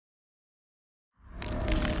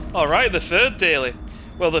Alright, the third daily.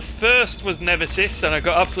 Well, the first was Nemesis, and I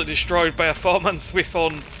got absolutely destroyed by a 4-man Swift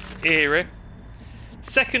on Eerie.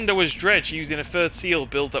 Second, I was Dredge using a third seal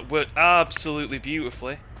build that worked absolutely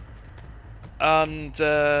beautifully. And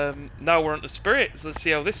now we're on to Spirits. Let's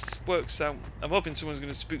see how this works out. I'm hoping someone's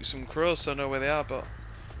going to spook some crows so I know where they are, but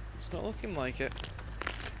it's not looking like it.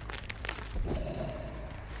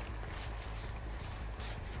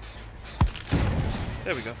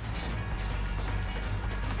 There we go.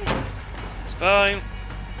 It's fine.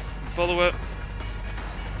 Follow it.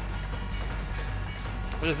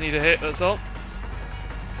 We just need a hit, that's all.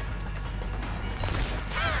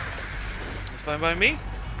 It's fine by me.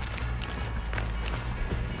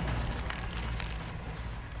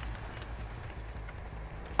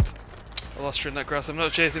 I lost her in that grass. I'm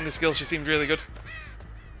not chasing this girl, she seemed really good.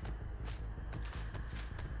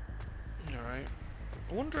 Alright.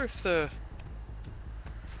 I wonder if the...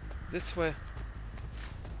 this way...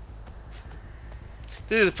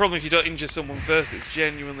 this is the problem if you don't injure someone first, it's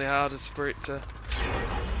genuinely hard for it to...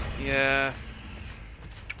 yeah.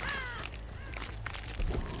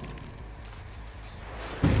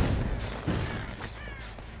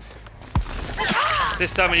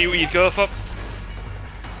 This time I knew what you'd go for.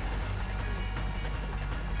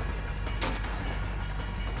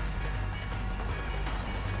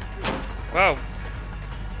 Wow.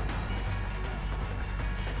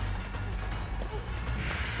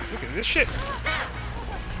 Look at this shit.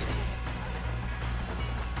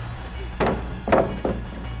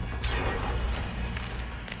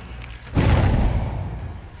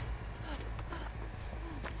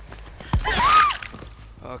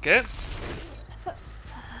 Okay.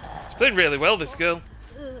 She's playing really well, this girl.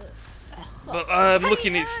 But I'm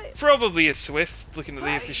looking, it's probably a Swift, looking at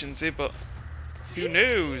the efficiency, but who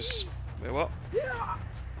knows? Wait, what?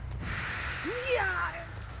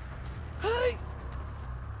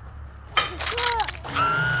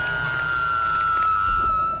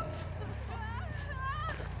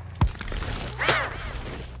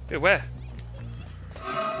 Wait, where?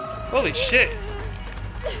 Holy shit!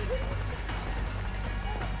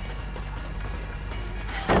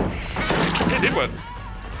 It did work.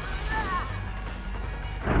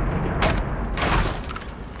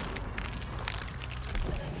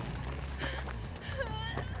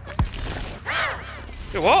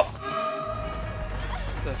 Wait, what?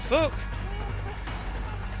 The fuck?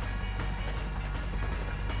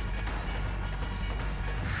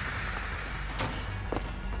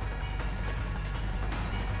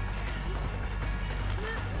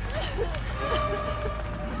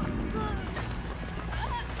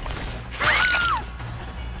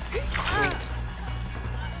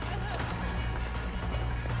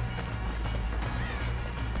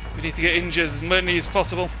 We need to get injured as many as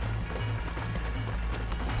possible.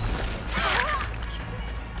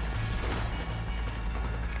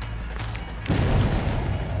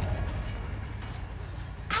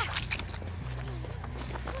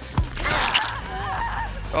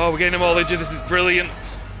 Oh, we're getting them all injured, this is brilliant.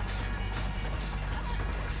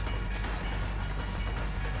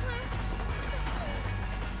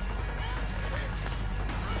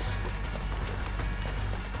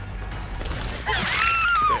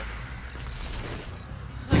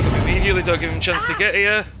 Immediately don't give them a chance to get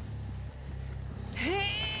here.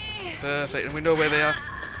 Perfect, and we know where they are.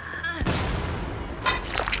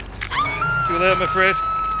 Too late, I'm afraid.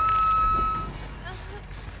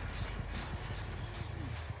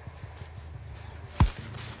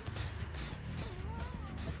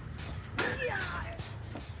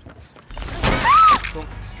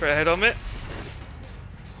 Straight ahead on it.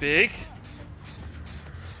 Big.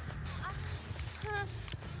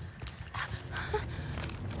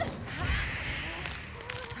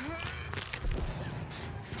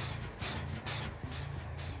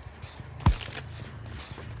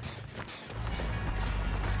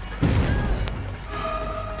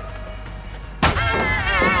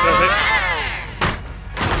 Perfect.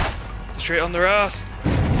 Straight on their ass.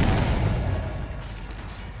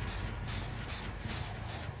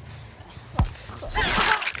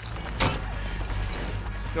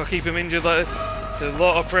 Gotta keep him injured like this. It's a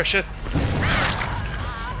lot of pressure.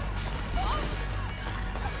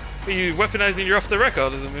 Are you weaponizing your off the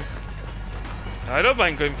record or something? I don't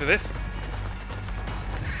mind going for this.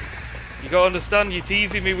 You gotta understand, you're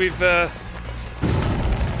teasing me with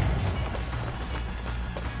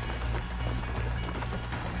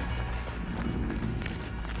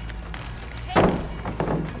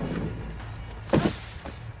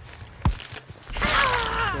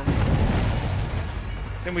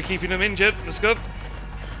and we're keeping him injured. Let's go.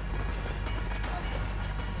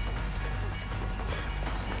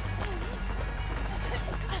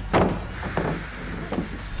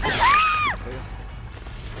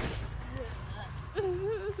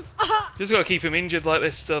 Just gotta keep him injured like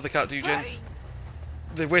this so they can't do gens.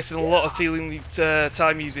 They're wasting a lot of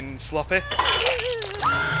time using sloppy.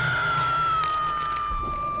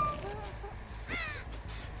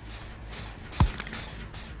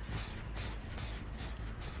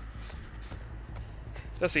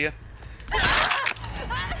 I see ya.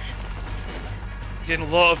 Getting a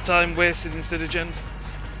lot of time wasted instead of gens.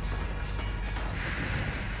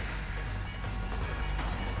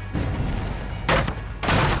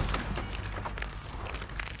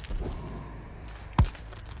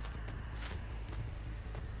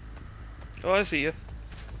 Oh, I see you.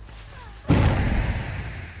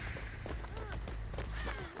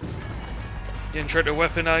 Again, trying to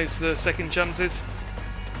weaponize the second chances.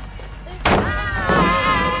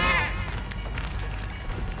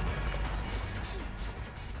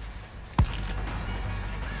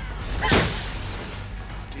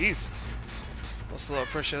 Jeez. Lost a lot of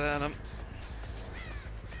pressure there on him.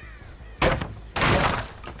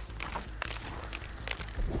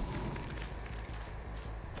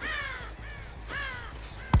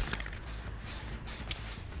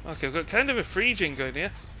 Okay, we've got kind of a free gen going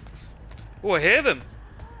here. Oh, I hear them!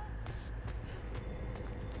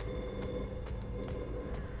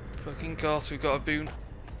 Fucking course, we've got a boon.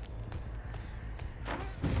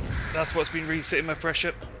 That's what's been resetting my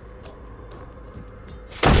pressure.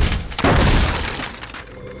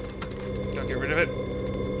 Gotta get rid of it.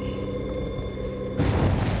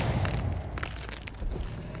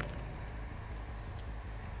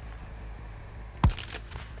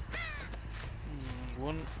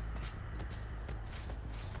 One.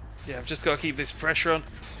 Yeah, I've just got to keep this pressure on.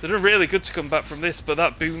 They're doing really good to come back from this, but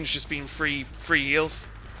that boon's just been free heals.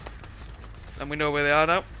 And we know where they are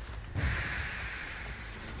now.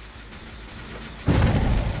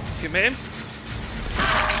 Commit him.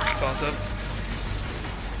 Awesome.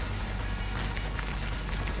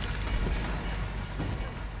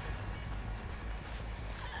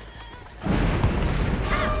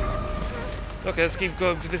 Okay, let's keep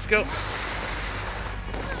going for this kill.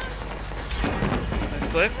 Nice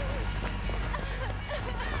play.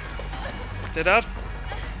 Dead out.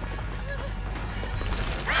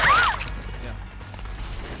 Yeah.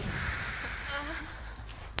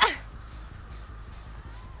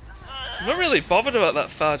 I'm not really bothered about that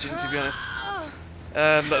Farging, to be honest.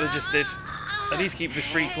 That they just did. I need to keep the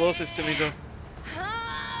three closest to me though.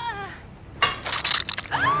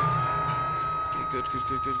 Okay,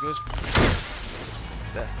 good.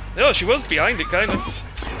 There. Oh, she was behind it, kind of.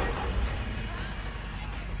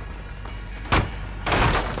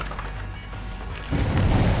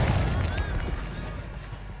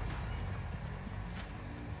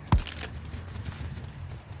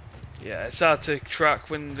 Yeah, it's hard to track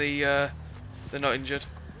when they're not injured.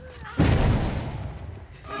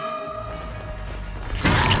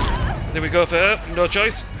 There we go for her, no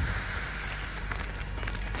choice.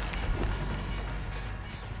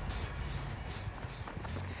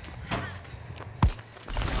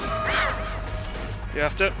 We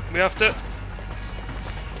have to.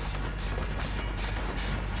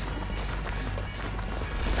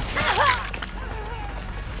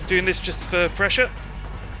 Doing this just for pressure.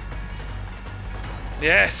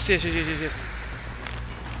 Yes. Excellent,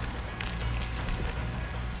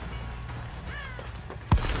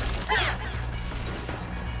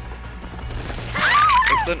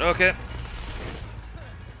 okay.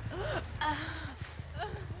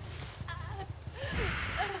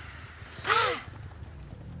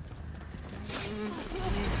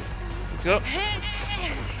 Let's go.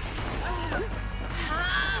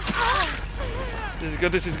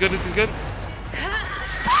 This is good.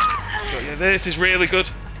 Yeah, this is really good.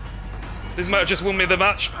 This might have just won me the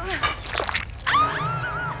match.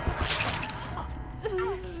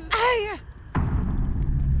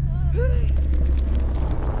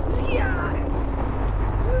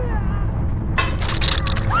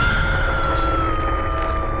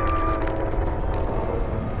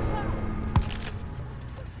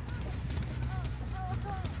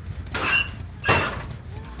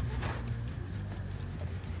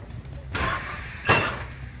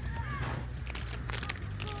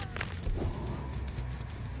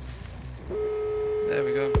 There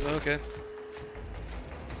we go, okay.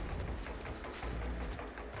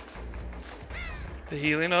 The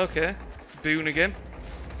healing, okay. Boon again,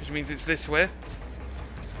 which means it's this way.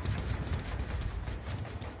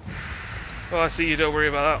 Oh, I see you, don't worry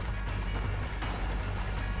about that.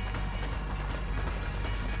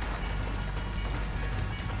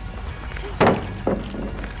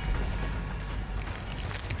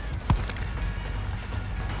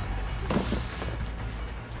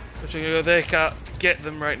 They can't get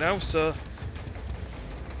them right now, so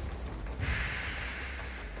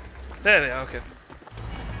There they are, okay.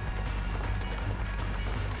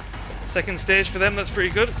 Second stage for them, that's pretty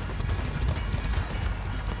good.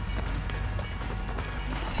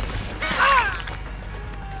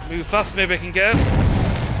 Move fast, maybe I can get him.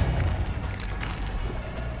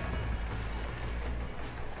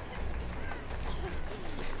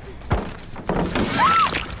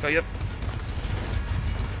 Oh, yep.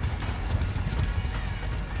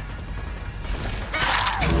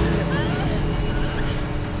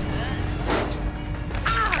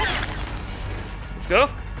 Let's go.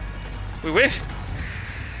 We win.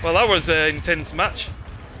 Well, that was an intense match.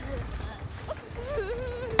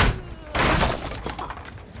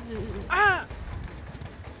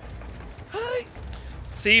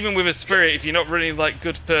 See, even with a spirit, if you're not running like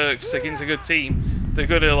good perks against a good team, they're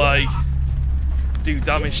gonna like do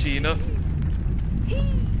damage to you, know?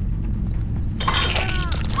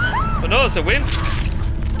 But no, it's a win.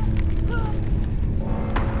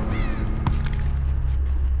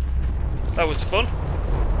 That was fun.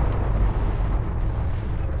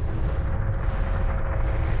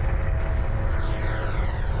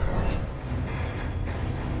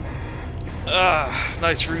 Ah,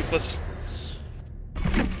 nice ruthless.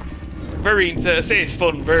 Very I say it's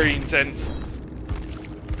fun, very intense.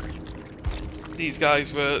 These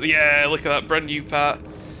guys were, yeah, look at that brand new part.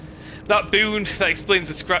 That boon, that explains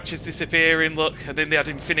the scratches disappearing, look, and then they had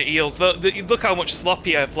infinite heals. Look how much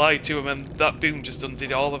sloppy I applied to them, and that boon just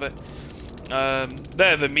undid all of it.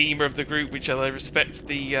 They're the memer of the group, which I respect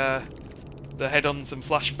the head-ons and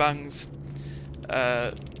flashbangs.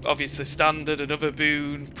 Obviously standard, another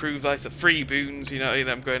boon, prove that's a free boons, you know,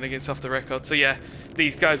 I'm going against off the record. So yeah,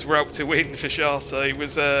 these guys were out to win for sure, so it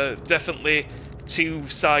was definitely two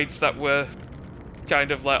sides that were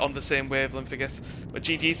kind of like on the same wavelength, I guess. But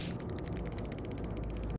GG's.